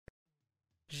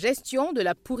Gestion de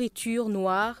la pourriture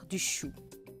noire du chou.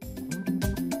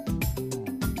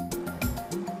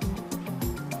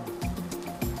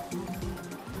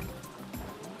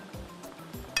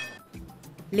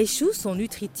 Les choux sont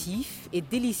nutritifs et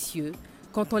délicieux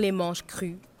quand on les mange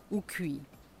crus ou cuits.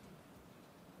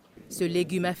 Ce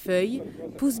légume à feuilles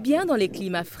pousse bien dans les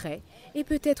climats frais et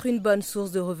peut être une bonne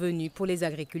source de revenus pour les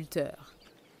agriculteurs.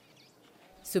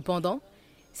 Cependant,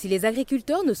 si les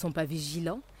agriculteurs ne sont pas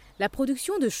vigilants, la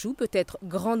production de choux peut être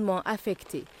grandement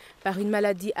affectée par une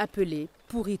maladie appelée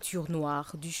pourriture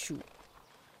noire du chou.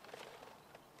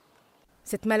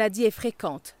 Cette maladie est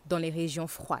fréquente dans les régions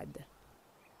froides.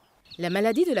 La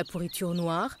maladie de la pourriture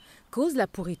noire cause la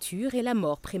pourriture et la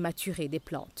mort prématurée des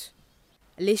plantes.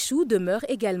 Les choux demeurent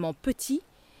également petits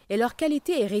et leur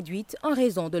qualité est réduite en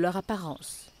raison de leur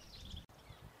apparence.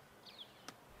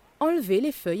 Enlever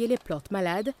les feuilles et les plantes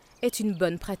malades est une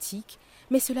bonne pratique,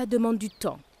 mais cela demande du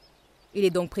temps. Il est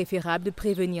donc préférable de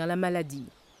prévenir la maladie.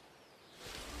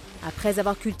 Après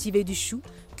avoir cultivé du chou,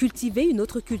 cultivez une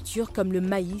autre culture comme le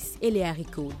maïs et les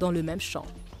haricots dans le même champ.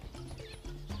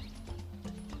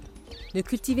 Ne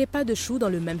cultivez pas de choux dans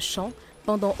le même champ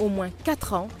pendant au moins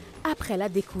 4 ans après la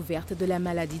découverte de la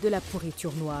maladie de la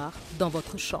pourriture noire dans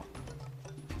votre champ.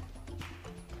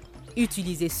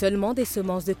 Utilisez seulement des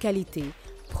semences de qualité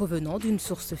provenant d'une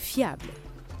source fiable.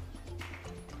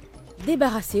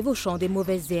 Débarrassez vos champs des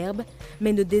mauvaises herbes,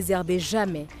 mais ne désherbez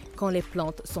jamais quand les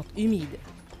plantes sont humides.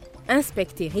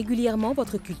 Inspectez régulièrement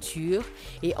votre culture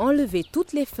et enlevez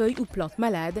toutes les feuilles ou plantes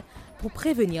malades pour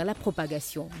prévenir la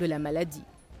propagation de la maladie.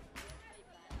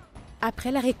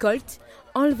 Après la récolte,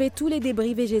 enlevez tous les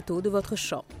débris végétaux de votre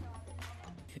champ.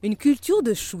 Une culture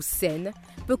de choux saine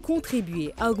peut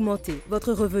contribuer à augmenter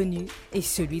votre revenu et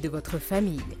celui de votre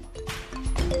famille.